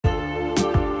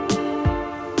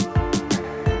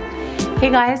Hey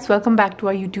guys, welcome back to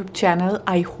our YouTube channel.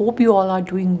 I hope you all are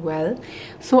doing well.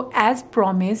 So as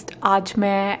promised, आज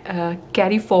मैं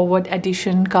carry forward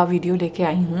addition का video लेके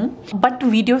आई हूँ. But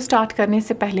video start करने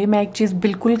से पहले मैं एक चीज़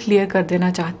बिल्कुल क्लियर कर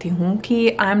देना चाहती हूँ कि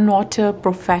I am not a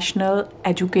professional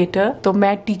educator. तो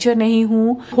मैं टीचर नहीं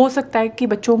हूँ. हो सकता है कि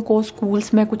बच्चों को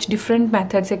स्कूल्स में कुछ डिफरेंट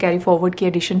मेथड से कैरी फॉरवर्ड की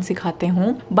एडिशन सिखाते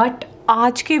हूँ, बट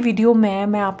आज के वीडियो में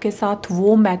मैं आपके साथ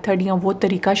वो मेथड या वो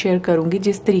तरीका शेयर करूंगी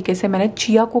जिस तरीके से मैंने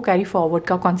चिया को कैरी फॉरवर्ड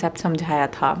का कॉन्सेप्ट समझाया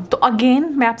था. तो अगेन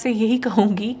मैं आपसे यही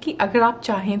कहूंगी कि अगर आप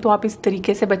चाहें तो आप इस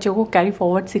तरीके से बच्चों को कैरी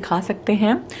फॉरवर्ड सिखा सकते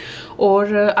हैं,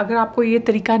 और अगर आपको ये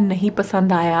तरीका नहीं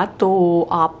पसंद आया तो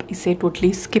आप इसे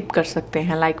टोटली स्किप कर सकते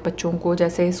हैं. लाइक बच्चों को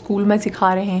जैसे स्कूल में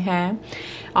सिखा रहे हैं,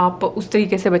 आप उस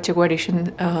तरीके से बच्चे को एडिशन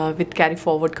विद कैरी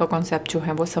फॉरवर्ड का कॉन्सेप्ट जो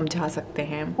है वो समझा सकते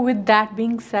हैं. With that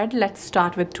being said, let's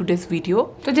start with today's video.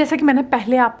 तो जैसे कि मैंने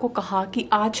पहले आपको कहा कि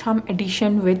आज हम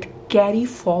एडिशन विद कैरी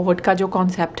फॉरवर्ड का जो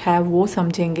कॉन्सेप्ट है वो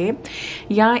समझेंगे,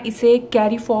 या इसे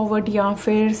कैरी फॉरवर्ड या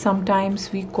फिर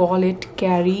sometimes we call it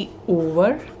carry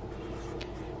over.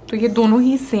 तो ये दोनों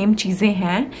ही सेम चीजें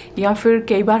हैं, या फिर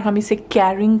कई बार हम इसे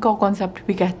कैरिंग का कॉन्सेप्ट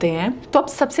भी कहते हैं. तो अब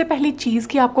सबसे पहली चीज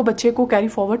कि आपको बच्चे को कैरी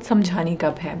फॉरवर्ड समझानी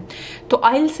कब है. तो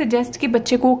आई विल सजेस्ट कि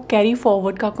बच्चे को कैरी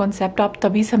फॉरवर्ड का कॉन्सेप्ट आप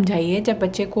तभी समझाइए जब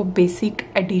बच्चे को बेसिक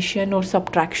एडिशन और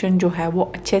सब्ट्रैक्शन जो है वो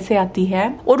अच्छे से आती है.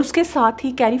 और उसके साथ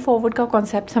ही कैरी फॉरवर्ड का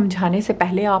कॉन्सेप्ट समझाने से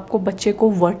पहले आपको बच्चे को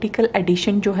वर्टिकल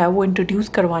एडिशन जो है वो इंट्रोड्यूस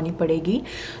करवानी पड़ेगी.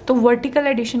 तो वर्टिकल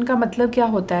एडिशन का मतलब क्या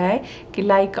होता है कि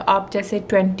लाइक आप जैसे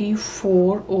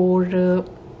 24 और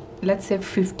लेट्स से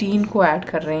 15 को ऐड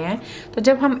कर रहे हैं, तो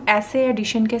जब हम ऐसे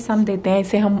एडिशन के सम देते हैं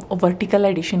इसे हम वर्टिकल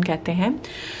एडिशन कहते हैं.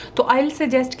 तो आई विल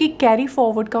सजेस्ट कि कैरी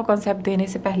फॉरवर्ड का कॉन्सेप्ट देने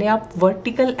से पहले आप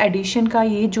वर्टिकल एडिशन का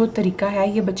ये जो तरीका है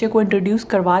ये बच्चे को इंट्रोड्यूस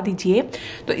करवा दीजिए.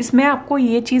 तो इसमें आपको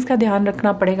ये चीज़ का ध्यान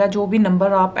रखना पड़ेगा, जो भी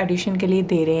नंबर आप एडिशन के लिए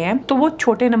दे रहे हैं तो वो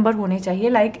छोटे नंबर होने चाहिए.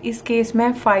 लाइक इस केस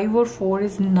में 5 और 4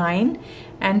 इज 9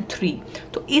 एंड 3.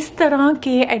 तो इस तरह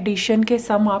के एडिशन के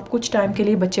सम आप कुछ टाइम के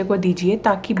लिए बच्चे को दीजिए,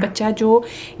 ताकि बच्चा जो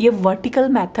ये वर्टिकल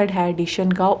मेथड है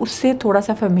एडिशन का उससे थोड़ा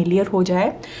सा फेमिलियर हो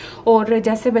जाए. और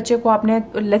जैसे बच्चे को आपने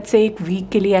लेट्स से एक वीक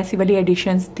के लिए ऐसी वाली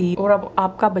एडिशंस दी और अब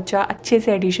आपका बच्चा अच्छे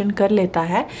से एडिशन कर लेता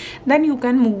है, then you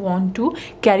can move on to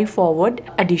carry forward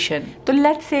addition. तो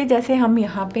लेट्स से जैसे हम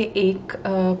यहाँ पे एक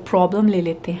प्रॉब्लम ले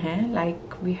लेते हैं,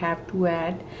 like we have to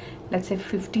add let's say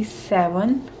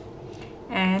 57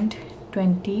 and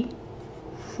 24.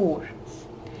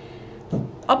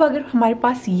 अब अगर हमारे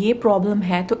पास ये प्रॉब्लम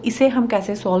है तो इसे हम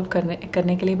कैसे सॉल्व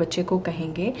करने के लिए बच्चे को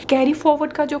कहेंगे. कैरी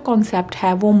फॉरवर्ड का जो कॉन्सेप्ट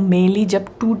है वो मेनली जब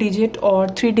 2 डिजिट और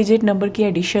 3 डिजिट नंबर की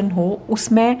एडिशन हो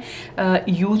उसमें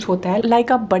यूज होता है.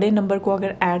 लाइक आप बड़े नंबर को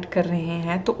अगर ऐड कर रहे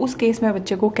हैं तो उस केस में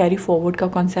बच्चे को कैरी फॉरवर्ड का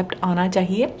कॉन्सेप्ट आना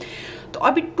चाहिए. तो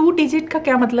अभी 2 डिजिट का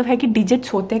क्या मतलब है कि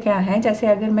डिजिट्स होते क्या हैं. जैसे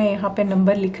अगर मैं यहाँ पे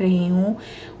नंबर लिख रही हूँ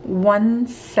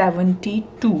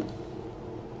 172,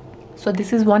 सो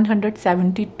दिस इज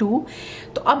 172.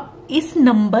 तो अब इस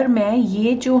नंबर में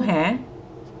ये जो हैं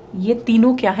ये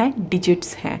तीनों क्या हैं,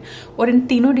 डिजिट्स हैं. और इन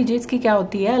तीनों डिजिट्स की क्या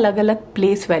होती है, अलग अलग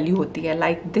प्लेस वैल्यू होती है.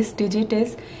 Like this digit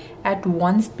is eight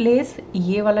 1's place,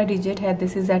 ये वाला डिजिट है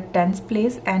this is eight 10's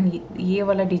place, and ये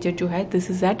वाला डिजिट जो है दिस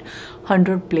इज एट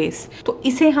 100 प्लेस. तो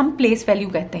इसे हम प्लेस वैल्यू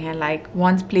कहते हैं. Like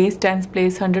 1's place, 10's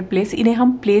place, 100 place, इन्हें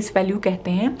हम प्लेस वैल्यू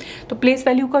कहते हैं. तो प्लेस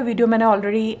वैल्यू का वीडियो मैंने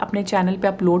ऑलरेडी अपने चैनल पे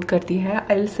अपलोड कर दिया है.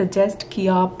 आई विल सजेस्ट कि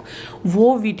आप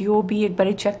वो वीडियो भी एक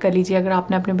बार चेक कर लीजिए अगर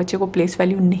आपने अपने बच्चे को प्लेस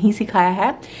वैल्यू नहीं सिखाया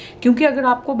है. क्योंकि अगर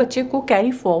आपको बच्चे को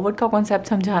कैरी फॉरवर्ड का कॉन्सेप्ट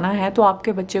समझाना है तो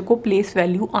आपके बच्चे को प्लेस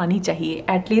वैल्यू आनी चाहिए.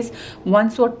 एटलीस्ट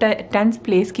 1's और 10's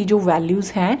प्लेस की जो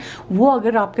वैल्यूज हैं वो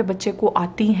अगर आपके बच्चे को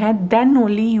आती हैं then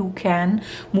only you can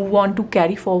move on to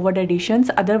carry forward editions.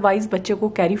 Otherwise बच्चे को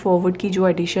कैरी फॉरवर्ड की जो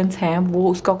एडिशंस हैं वो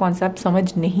उसका कॉन्सेप्ट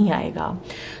समझ नहीं आएगा.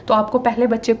 तो आपको पहले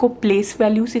बच्चे को प्लेस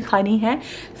वैल्यू सिखानी है,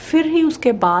 फिर ही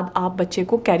उसके बाद आप बच्चे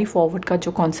को कैरी फॉरवर्ड का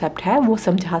जो कॉन्सेप्ट है वो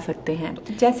समझा सकते हैं.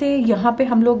 जैसे यहाँ पे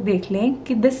हम लोग देख लें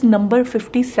कि this number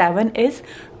 57 is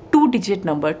 2 digit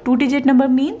number. 2 digit number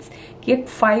means कि एक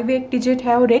 5 एक डिजिट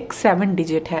है और एक 7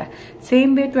 डिजिट है.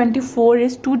 Same way 24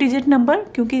 is 2 digit number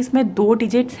क्योंकि इसमें 2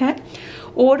 डिजिट्स हैं.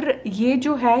 और ये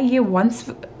जो है ये 1's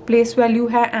प्लेस वैल्यू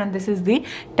है and this is the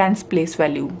 10's place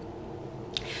value.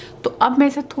 तो अब मैं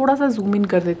इसे थोड़ा सा जूम इन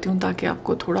कर देती हूँ ताकि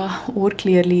आपको थोड़ा और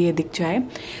क्लियरली ये दिख जाए.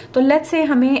 तो लेट्स से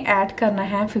हमें ऐड करना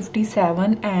है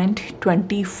 57 एंड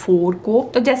 24 को.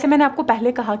 तो जैसे मैंने आपको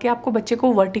पहले कहा कि आपको बच्चे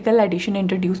को वर्टिकल एडिशन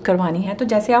इंट्रोड्यूस करवानी है, तो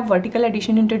जैसे आप वर्टिकल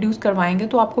एडिशन इंट्रोड्यूस करवाएंगे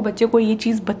तो आपको बच्चे को ये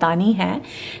चीज़ बतानी है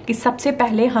कि सबसे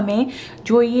पहले हमें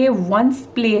जो ये 1's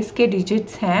प्लेस के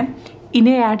डिजिट्स हैं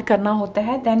इन्हें ऐड करना होता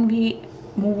है. Then we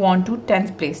move on to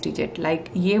 10th place digit. Like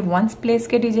ये 1's प्लेस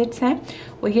के डिजिट्स हैं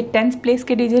और ये 10th प्लेस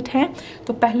के डिजिट हैं.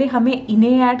 तो पहले हमें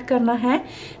इन्हें ऐड करना है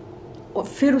और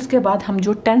फिर उसके बाद हम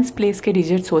जो 10th प्लेस के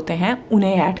डिजिट्स होते हैं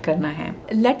उन्हें ऐड करना है।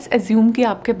 लेट्स एज्यूम कि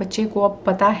आपके बच्चे को अब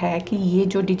पता है कि ये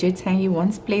जो डिजिट्स हैं ये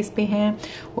 1st प्लेस पे हैं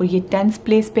और ये 10th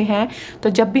प्लेस पे हैं।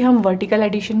 तो जब भी हम वर्टिकल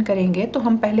एडिशन करेंगे तो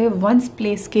हम पहले 1st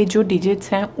प्लेस के जो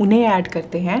डिजिट्स हैं उन्हें ऐड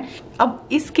करते हैं। अब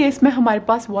इस केस में हमारे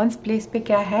पास 1st प्लेस पे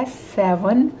क्या है,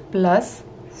 7 +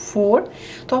 4।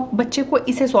 तो आप बच्चे को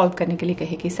इसे सॉल्व करने के लिए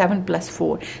कहेंगे 7 +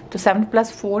 4, तो 7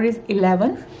 + 4 =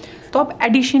 11। तो अब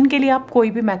एडिशन के लिए आप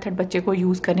कोई भी मेथड बच्चे को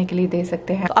यूज करने के लिए दे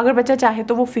सकते हैं। तो अगर बच्चा चाहे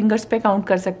तो वो फिंगर्स पे काउंट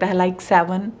कर सकता है, लाइक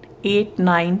 7, 8,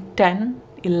 9, 10,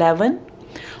 11।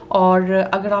 और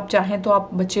अगर आप चाहें तो आप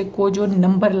बच्चे को जो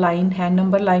नंबर लाइन है,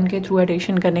 नंबर लाइन के थ्रू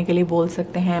एडिशन करने के लिए बोल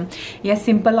सकते हैं, या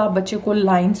सिंपल आप बच्चे को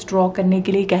लाइंस ड्रॉ करने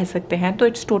के लिए कह सकते हैं। तो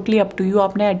it's totally up to you.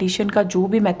 आपने एडिशन का जो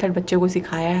भी मेथड बच्चे को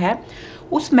सिखाया है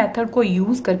उस मेथड को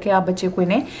यूज करके आप बच्चे को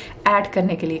इन्हें ऐड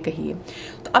करने के लिए कहिए।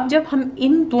 तो अब जब हम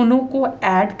इन दोनों को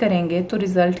ऐड करेंगे तो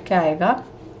रिजल्ट क्या आएगा,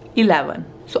 11।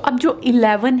 सो अब जो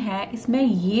 11 है इसमें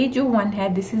ये जो 1 है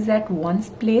this is eight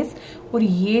 1st place और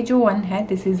ये जो 1 है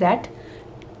this is eight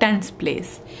 10th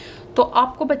place. तो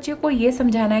आपको बच्चे को ये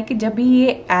समझाना है कि जब भी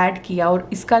ये ऐड किया और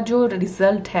इसका जो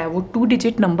रिजल्ट है वो 2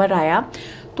 डिजिट नंबर आया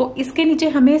तो इसके नीचे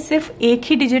हमें सिर्फ एक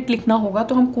ही डिजिट लिखना होगा।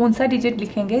 तो हम कौन सा डिजिट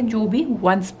लिखेंगे, जो भी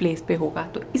 1st प्लेस पे होगा।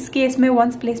 तो इस केस में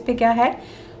 1st प्लेस पे क्या है,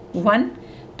 1।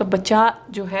 तो बच्चा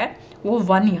जो है वो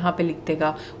 1 यहाँ पे लिख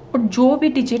देगा और जो भी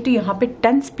डिजिट यहाँ पे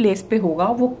 10th प्लेस पे होगा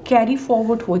वो कैरी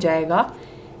फॉरवर्ड हो जाएगा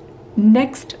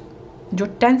नेक्स्ट जो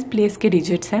 10th प्लेस के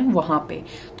डिजिट्स हैं वहां पे।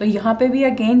 तो यहाँ पे भी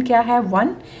अगेन क्या है,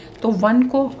 1। तो 1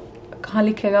 को कहाँ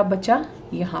लिखेगा बच्चा,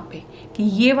 यहाँ पे, कि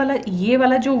ये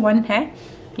वाला जो 1 है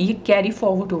ये कैरी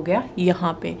फॉरवर्ड हो गया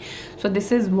यहाँ पे। So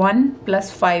this is 1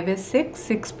 + 5 = 6,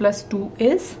 6 + 2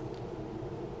 =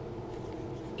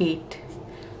 8।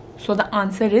 So the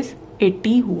answer is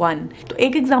 81। तो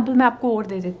एक एग्जांपल मैं आपको और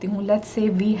दे देती हूँ। Let's say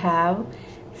we have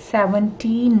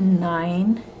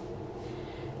 79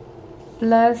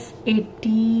 +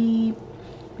 80,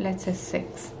 let's say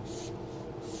 6।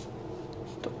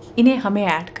 तो इन्हें हमें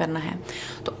ऐड करना है।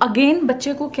 तो अगेन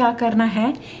बच्चे को क्या करना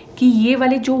है कि ये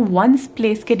वाले जो 1st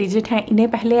प्लेस के डिजिट हैं इन्हें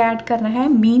पहले ऐड करना है,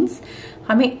 मींस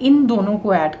हमें इन दोनों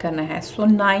को ऐड करना है। सो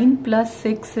 9 +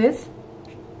 6 =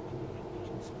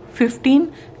 15।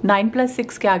 9 +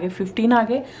 6 के आगे 15 आ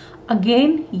गए।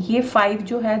 अगेन ये 5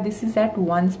 जो है this is eight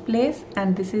 1st place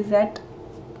and this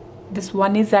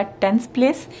 1 is eight 10th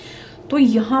place. तो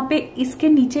यहाँ पे इसके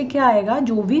नीचे क्या आएगा,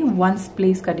 जो भी 1st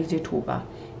प्लेस का डिजिट होगा,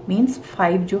 मीन्स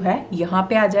 5 जो है यहाँ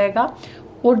पे आ जाएगा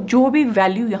और जो भी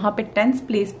वैल्यू यहाँ पे 10th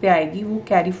प्लेस पे आएगी वो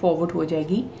कैरी फॉरवर्ड हो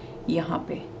जाएगी यहाँ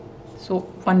पे। सो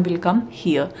 1 will come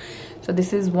here. So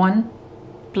this is 1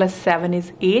 + 7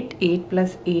 = 8, 8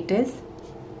 + 8 =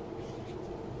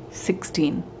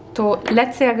 16। तो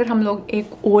लेट्स से अगर हम लोग एक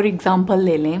और एग्जांपल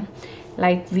ले लें,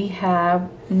 लाइक वी हैव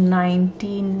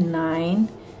 99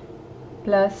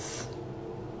 +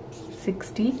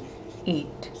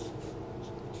 68।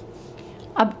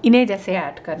 अब इन्हें जैसे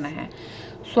ऐड करना है।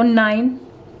 सो 9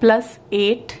 +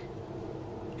 8 =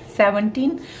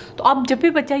 17। तो अब जब भी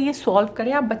बच्चा ये सॉल्व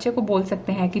करे आप बच्चे को बोल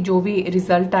सकते हैं कि जो भी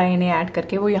रिजल्ट आए इन्हें ऐड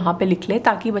करके वो यहाँ पे लिख ले,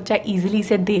 ताकि बच्चा इजीली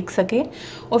इसे देख सके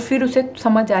और फिर उसे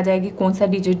समझ आ जाएगी कौन सा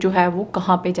डिजिट जो है वो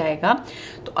कहाँ पे जाएगा।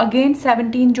 तो अगेन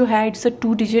 17 जो है इट्स अ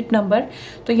 2 डिजिट नंबर।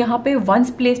 तो यहाँ पे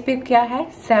 1st प्लेस पे क्या है,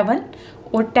 7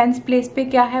 और 10th प्लेस पे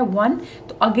क्या है, 1।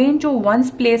 तो अगेन जो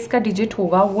 1st प्लेस का डिजिट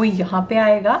होगा वो यहाँ पे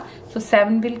आएगा। सो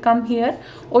 7 विल कम हियर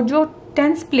और जो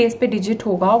 10th प्लेस पे डिजिट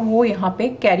होगा वो यहाँ पे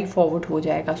कैरी फॉरवर्ड हो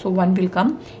जाएगा। सो 1 विल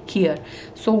कम हियर।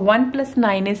 सो 1 +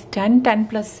 9 = 10, 10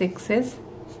 + 6 =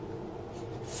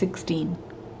 16।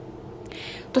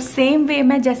 तो सेम वे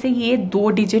में जैसे ये 2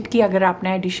 डिजिट की अगर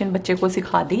आपने एडिशन बच्चे को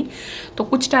सिखा दी तो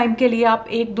कुछ टाइम के लिए आप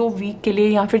 1-2 वीक के लिए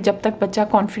या फिर जब तक बच्चा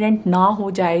कॉन्फिडेंट ना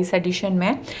हो जाए इस एडिशन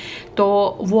में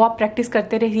तो वो आप प्रैक्टिस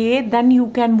करते रहिए। Then you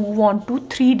can move on to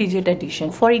 3 digit addition.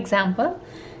 For example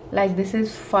like this is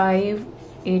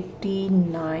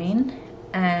 589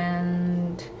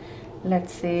 and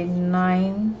let's say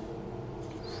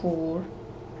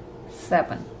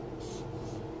 947।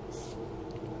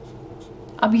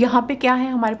 अब यहाँ पे क्या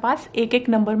है, हमारे पास एक एक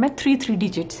नंबर में 3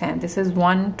 डिजिट्स हैं। This is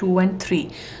 1, 2 and 3।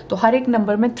 तो हर एक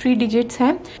नंबर में 3 डिजिट्स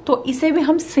हैं। तो इसे भी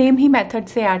हम सेम ही मेथड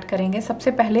से ऐड करेंगे।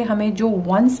 सबसे पहले हमें जो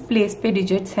 1st प्लेस पे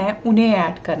डिजिट्स हैं उन्हें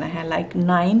ऐड करना है। लाइक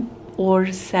 9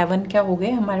 और 7 क्या हो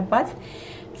गए हमारे पास,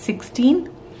 16।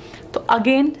 तो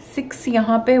अगेन 6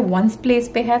 यहाँ पे 1st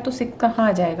प्लेस पे है तो 6 कहाँ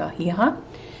आ जाएगा, यहाँ।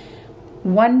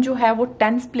 1 जो है वो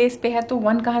 10th प्लेस पे है तो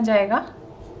 1 कहाँ जाएगा,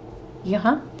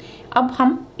 यहाँ। अब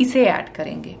हम इसे ऐड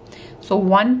करेंगे। सो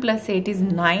 1 + 8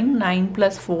 = 9, 9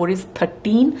 + 4 =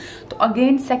 13। तो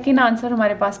अगेन सेकेंड आंसर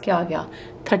हमारे पास क्या आ गया,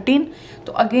 13।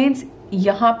 तो अगेन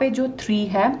यहाँ पे जो 3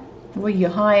 है वो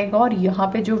यहाँ आएगा और यहाँ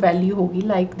पे जो वैल्यू होगी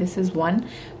लाइक दिस इज 1,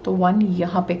 तो 1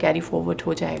 यहाँ पे कैरी फॉरवर्ड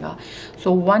हो जाएगा.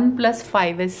 सो 1 +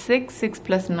 5 is 6, 6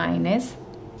 + 9 is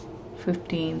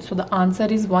 15. So the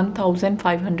answer is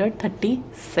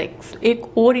 1536.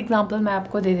 एक और एग्जाम्पल मैं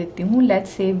आपको दे देती हूँ. Let's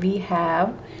say we have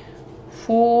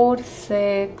 4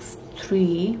 6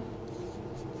 3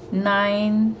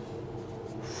 9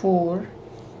 4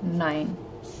 9.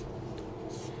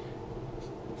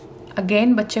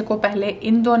 Again बच्चे को पहले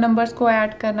इन दो नंबर्स को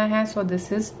ऐड करना है. So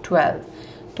this is 12.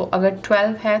 तो अगर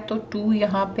 12 है तो 2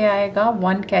 यहाँ पे आएगा,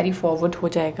 1 कैरी फॉरवर्ड हो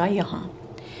जाएगा यहाँ.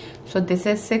 So this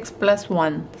is 6 +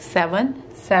 1 7,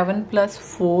 7 +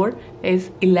 4 is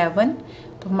 11.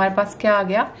 तो हमारे पास क्या आ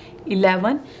गया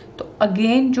 11. तो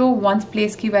अगेन जो 1th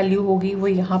प्लेस की वैल्यू होगी वो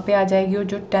यहाँ पे आ जाएगी और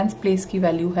जो 10th प्लेस की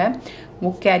वैल्यू है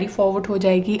वो कैरी फॉरवर्ड हो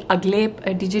जाएगी अगले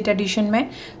डिजिट एडिशन में.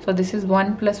 So this is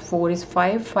 1 + 4 is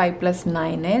 5, 5 +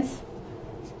 9 is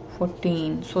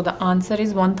 14. So the answer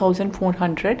is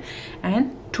 1412.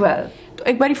 तो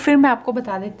एक बार फिर मैं आपको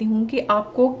बता देती हूँ कि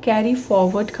आपको कैरी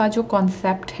फॉरवर्ड का जो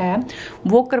कॉन्सेप्ट है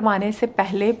वो करवाने से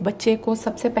पहले बच्चे को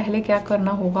सबसे पहले क्या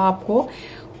करना होगा, आपको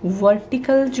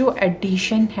वर्टिकल जो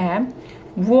एडिशन है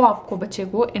वो आपको बच्चे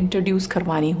को इंट्रोड्यूस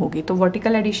करवानी होगी. तो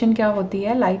वर्टिकल एडिशन क्या होती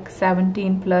है, like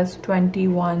 17 +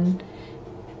 21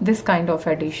 this kind of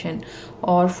addition,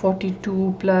 और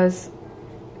 42 +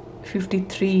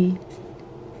 53.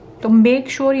 तो मेक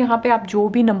श्योर यहाँ पे आप जो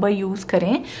भी नंबर यूज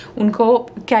करें उनको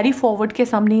कैरी फॉरवर्ड के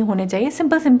सम नहीं होने चाहिए.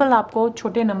 सिंपल आपको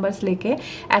छोटे नंबर्स लेके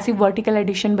ऐसी वर्टिकल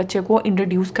एडिशन बच्चे को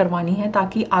इंट्रोड्यूस करवानी है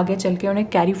ताकि आगे चल के उन्हें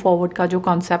कैरी फॉरवर्ड का जो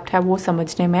कॉन्सेप्ट है वो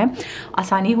समझने में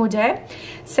आसानी हो जाए.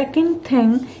 सेकेंड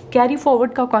थिंग, कैरी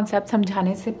फॉरवर्ड का कॉन्सेप्ट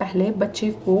समझाने से पहले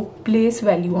बच्चे को प्लेस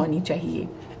वैल्यू आनी चाहिए.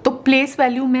 तो प्लेस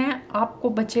वैल्यू में आपको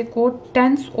बच्चे को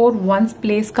 10th और 1st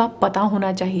प्लेस का पता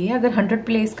होना चाहिए. अगर 100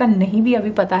 प्लेस का नहीं भी अभी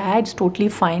पता है इट्स टोटली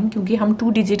फाइन, क्योंकि हम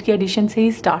 2 डिजिट के एडिशन से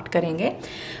ही स्टार्ट करेंगे.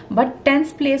 बट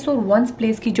 10th प्लेस और 1st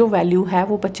प्लेस की जो वैल्यू है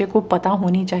वो बच्चे को पता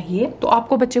होनी चाहिए. तो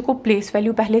आपको बच्चे को प्लेस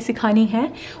वैल्यू पहले सिखानी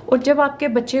है. और जब आपके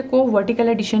बच्चे को वर्टिकल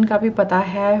एडिशन का भी पता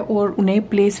है और उन्हें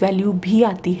प्लेस वैल्यू भी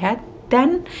आती है,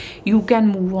 then you can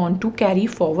move on to carry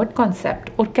forward concept.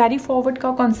 और carry forward का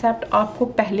concept आपको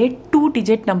पहले 2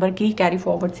 डिजिट नंबर की carry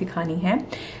forward सिखानी है,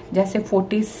 जैसे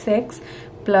 46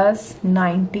 +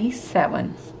 97.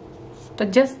 तो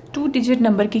जस्ट 2 डिजिट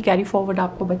नंबर की कैरी फॉरवर्ड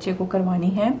आपको बच्चे को करवानी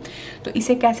है. तो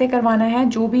इसे कैसे करवाना है,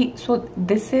 जो भी, so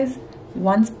this is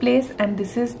 1th place and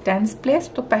this is 10th place.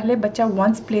 तो पहले बच्चा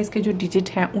 1th प्लेस के जो डिजिट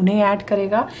हैं उन्हें ऐड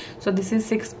करेगा. So this is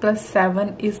 6 + 7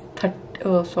 is 13.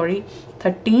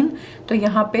 तो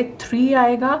यहाँ पे 3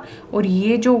 आएगा और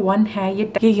ये जो 1 है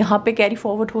ये यहाँ पे कैरी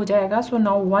फॉरवर्ड हो जाएगा. So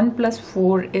now 1 +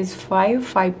 4 is 5,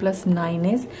 5 + 9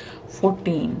 is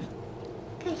 14.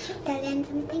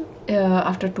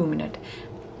 After 2 minute.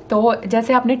 तो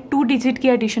जैसे आपने 2 डिजिट की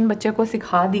एडिशन बच्चे को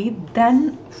सिखा दी,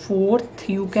 then 4th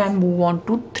you can move on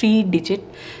to 3 digit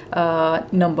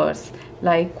numbers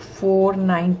like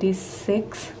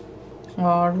 496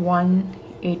 और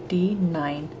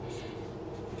 189.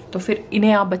 तो फिर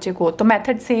इन्हें आप बच्चे को, तो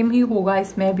मेथड सेम ही होगा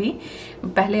इसमें भी.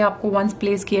 पहले आपको 1th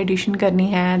प्लेस की एडिशन करनी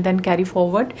है, देन कैरी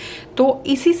फॉरवर्ड. तो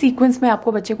इसी सीक्वेंस में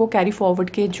आपको बच्चे को कैरी फॉरवर्ड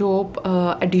के जो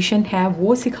एडिशन है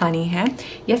वो सिखानी है.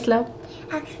 Yes love?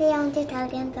 Actually, I want to tell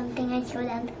them something and show them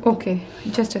something. Okay,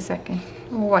 just a second.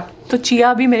 What? तो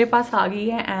चिया अभी मेरे पास आ गई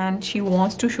है and she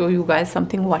wants to show you guys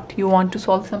something. What? You want to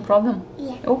solve some problem?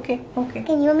 Yeah. Okay, okay.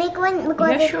 Can you make one?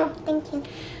 Yeah, sure. Thank you.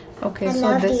 Okay, I so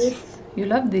love this. these. You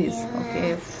love these? Yeah. Okay,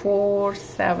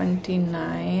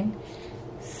 479,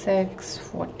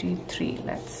 643.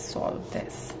 Let's solve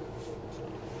this.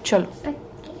 Chalo. Okay.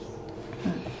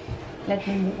 Let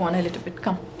me move on a little bit.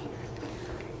 Come.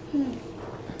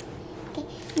 Okay.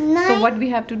 9. So what we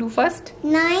have to do first?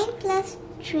 9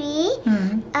 + 3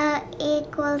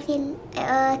 equals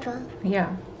 12. Yeah.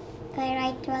 So I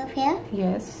write 12 here.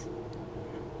 Yes.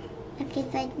 Okay,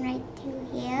 so I can write 2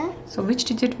 here. So which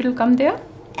digit will come there?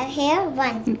 Here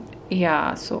 1.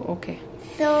 Yeah. So okay.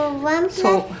 So 1 +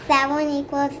 7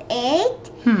 equals 8.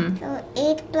 So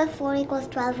 8 + 4 equals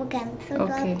 12 again. So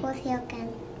 12 goes here again.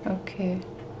 Okay.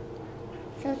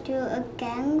 So 2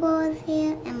 again goes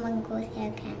here and 1 goes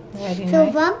here again. Very So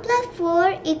nice. 1 + 4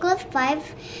 equals 5.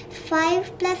 5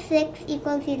 + 6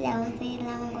 equals 11. So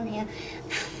 11 goes here.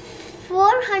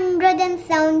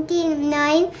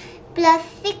 479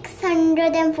 +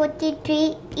 643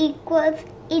 equals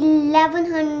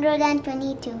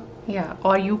 1122. Yeah,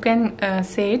 or you can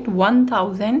say it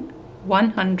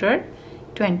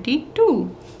 1122.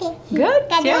 Okay. Good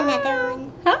Can do job. another one.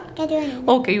 Huh? Can do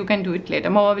another. Okay, you can do it later.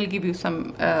 Mama will give you some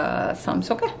sums.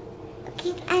 Okay.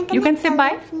 Okay. You can say tell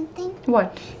bye. Something.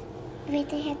 What?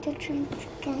 Wait, I have to choose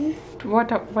again.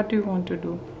 What do you want to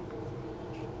do?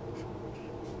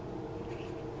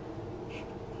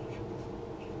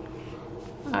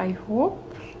 I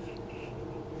hope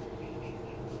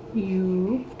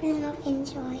you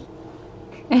enjoy.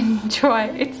 Enjoy.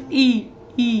 It's E.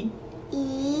 E.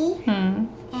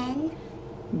 And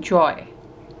joy.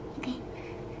 Okay.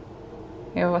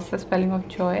 Yeah, what's the spelling of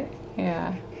joy?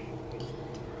 Yeah.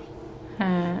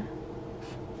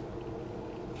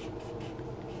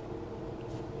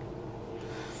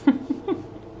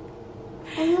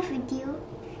 I'm a video.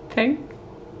 Think.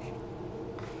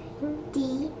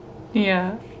 D.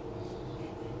 Yeah.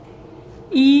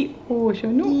 E. Oh,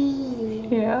 Shonu. E.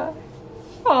 Yeah.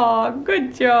 Oh,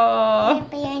 good job. I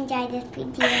hope you enjoyed this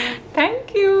video.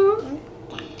 Thank you.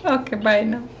 Okay, bye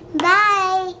now.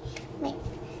 Bye. Wait.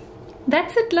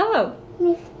 That's it, love.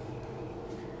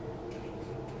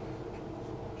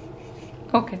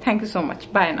 Okay, thank you so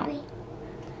much. Bye now. Wait.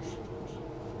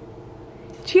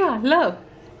 Chia, love.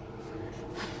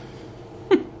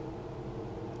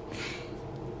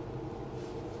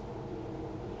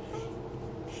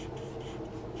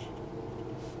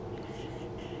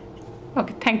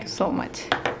 Okay thank you so much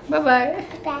bye bye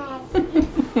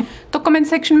तो comment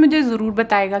section में मुझे ज़रूर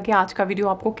बताएगा कि आज का video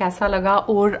आपको कैसा लगा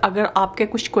और अगर आपके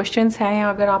कुछ क्वेश्चंस हैं या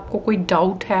अगर आपको कोई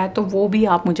डाउट है तो वो भी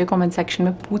आप मुझे कमेंट सेक्शन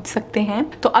में पूछ सकते हैं।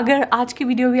 तो अगर आज की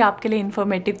वीडियो भी आपके लिए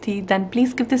इन्फॉर्मेटिव थी then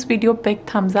please give this video big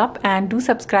thumbs up and do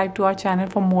subscribe to our channel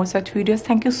for more such videos.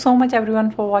 Thank you so much everyone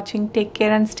for watching. Take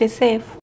care and stay safe.